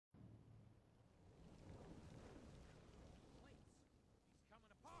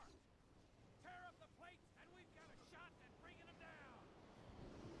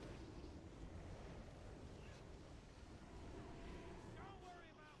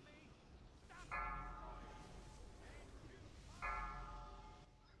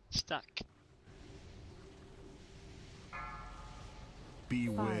Stack.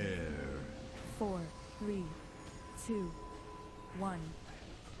 Beware. 4, 3, 2, 1.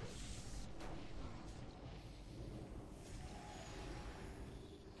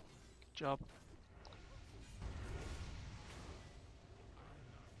 Good job.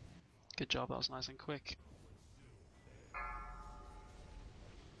 Good job, that was nice and quick.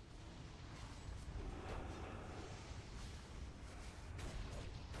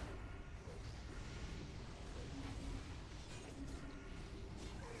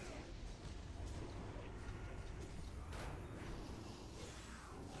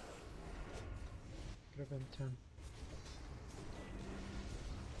 Grab him 10.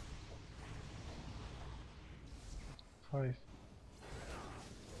 Five.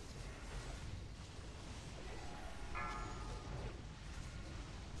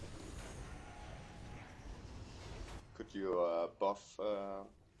 Could you buff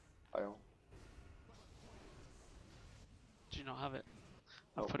Io? Do you not have it?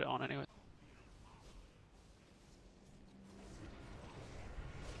 I'll Oh. put it on anyway.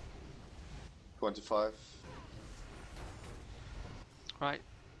 $25. Right,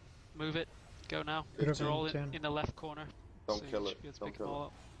 move it. Go now. Grab They're him all 10. in the left corner. Don't so kill you it, should be able to don't pick them kill all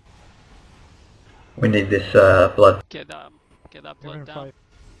up. We need this blood. Get that Grab blood him down. 5.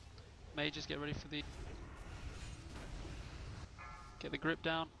 Mages, get ready for the... Get the grip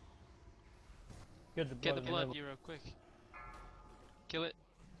down. Get the Get the blood. blood, Euro, quick. Kill it.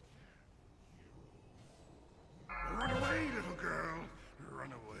 Run away, little girl. Run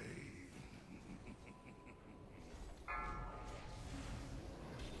away.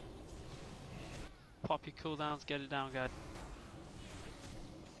 Pop your cooldowns, get it down, guys.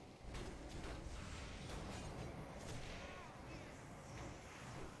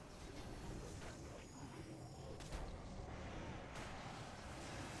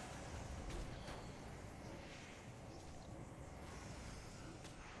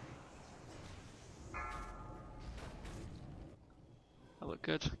 That look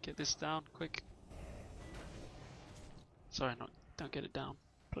good. Get this down, quick. Sorry, don't get it down.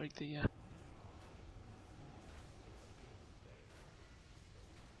 Break the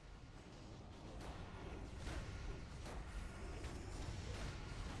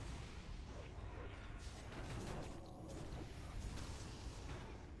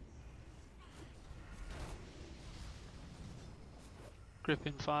grip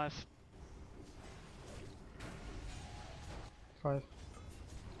in 5. 5.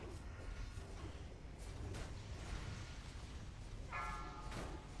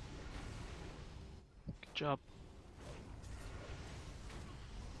 Good job.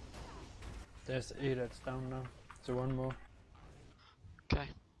 There's 8 that's down now. So one more. Okay.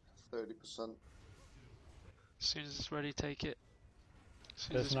 30%. As soon as it's ready, take it. As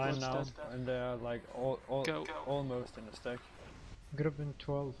soon as There's this 9 blood's now, dead. and they're like Go. almost in a stack. Grab him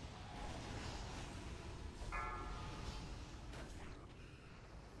 12.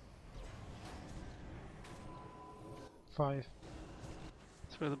 Five.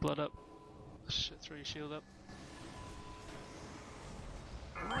 Throw the blood up. Throw your shield up.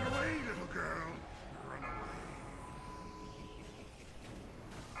 Run away, little girl. Run away.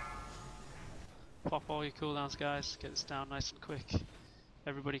 Pop all your cooldowns, guys. Get this down nice and quick.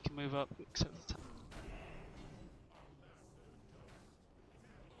 Everybody can move up except the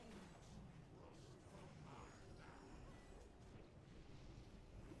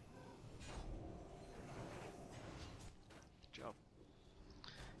job.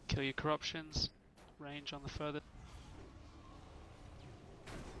 Kill your corruptions. Range on the further.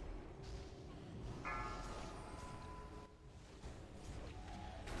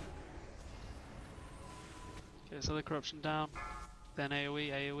 Get this other corruption down. Then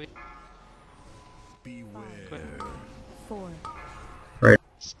AoE. Beware. Quick. 4,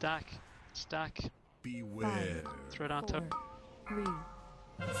 Stack. Beware. Throw down 4, top. 3,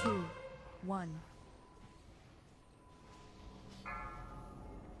 2, 1.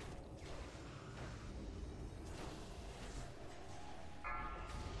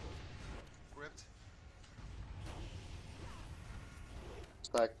 Gripped.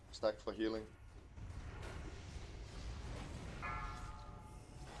 Stack for healing.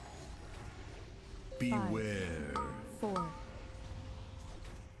 Beware. 4,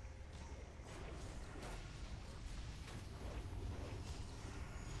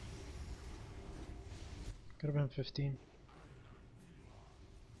 Grab him 15.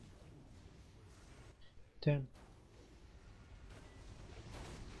 10.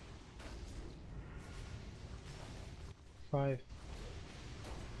 5.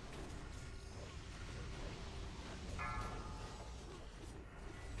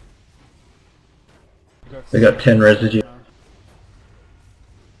 We got 10 residue. Down.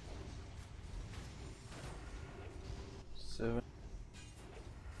 7.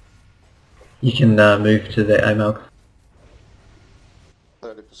 You can move to the AMALG.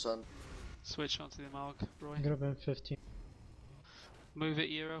 30%. Switch onto the Amalg, Roy. Grab in 15. Move it,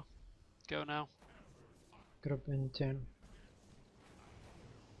 Euro. Go now. Grab in 10.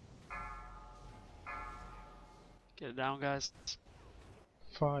 Get it down, guys.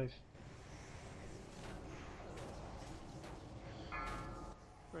 5.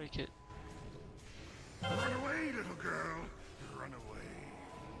 Break it. Run away, little girl. Run away.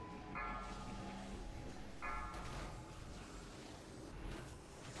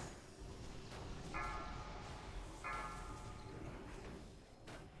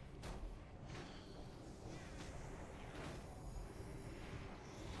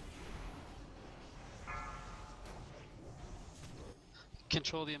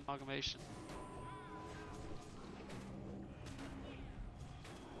 Control the amalgamation.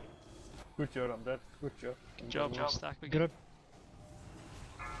 Good job on that. Good job. Good job. Stack again. Grab.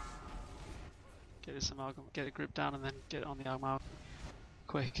 Get this amalgam. Get it gripped down and then get it on the amalgam.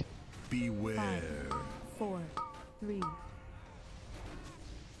 Quick. Beware. 5, 4, 3,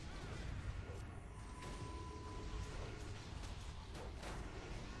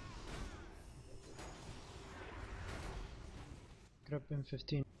 Grab in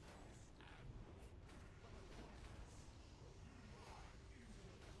 15.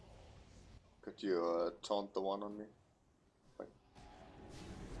 Could you taunt the one on me?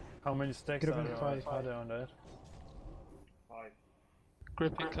 How many stacks Grab are in there, 5. are there on that?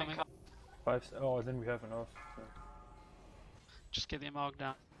 Grip incoming. 5. Oh, then we have enough. So. Just get the amalgam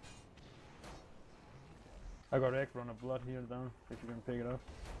down. I got egg on a blood here down, if you can pick it up.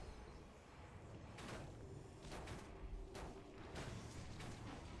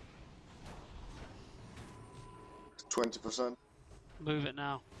 %. Move it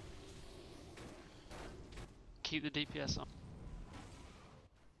now. Keep the DPS on.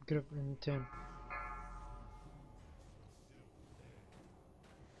 Grab in 10.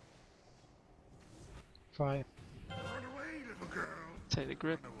 Five. Run away, little girl. Take the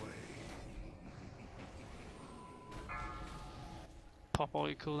grip. Run away. Pop all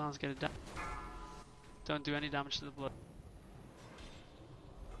your cooldowns. Get it down. Don't do any damage to the blood.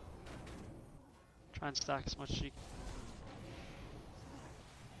 Try and stack as much as you can.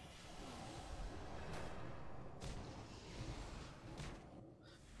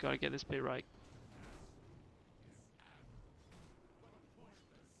 Gotta get this bit right.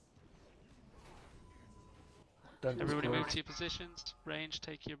 That was Everybody close. move to your positions. Range,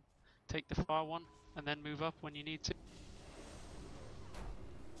 take the far one, and then move up when you need to.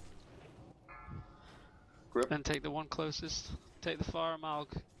 Grip. Then take the one closest. Take the far amalg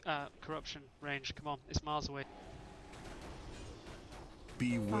corruption range. Come on, it's miles away.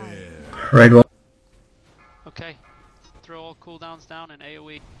 Beware. Raid wall. Okay. Throw all cooldowns down and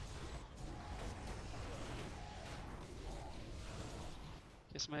AoE.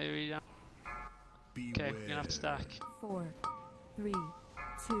 Get some AoE down. Okay, we're gonna have to stack. 4, 3,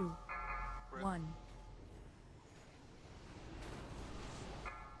 2, 1.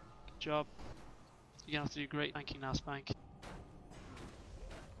 Good job. You're gonna have to do great tanking now, Spank.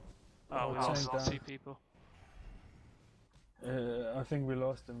 Oh, we Oh, lost tank 2 down. people. I think we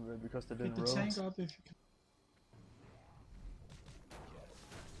lost them because they didn't roll. Up if you can.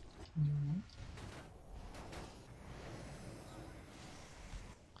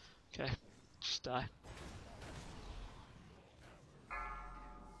 Okay, just die.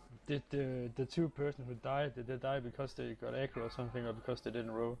 Did the 2 persons who died, did they die because they got aggro or something, or because they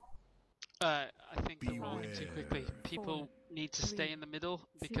didn't roll? I think they're rolling too quickly. People need to stay 3, in the middle 2,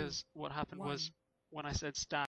 because what happened was 1. when I said stack.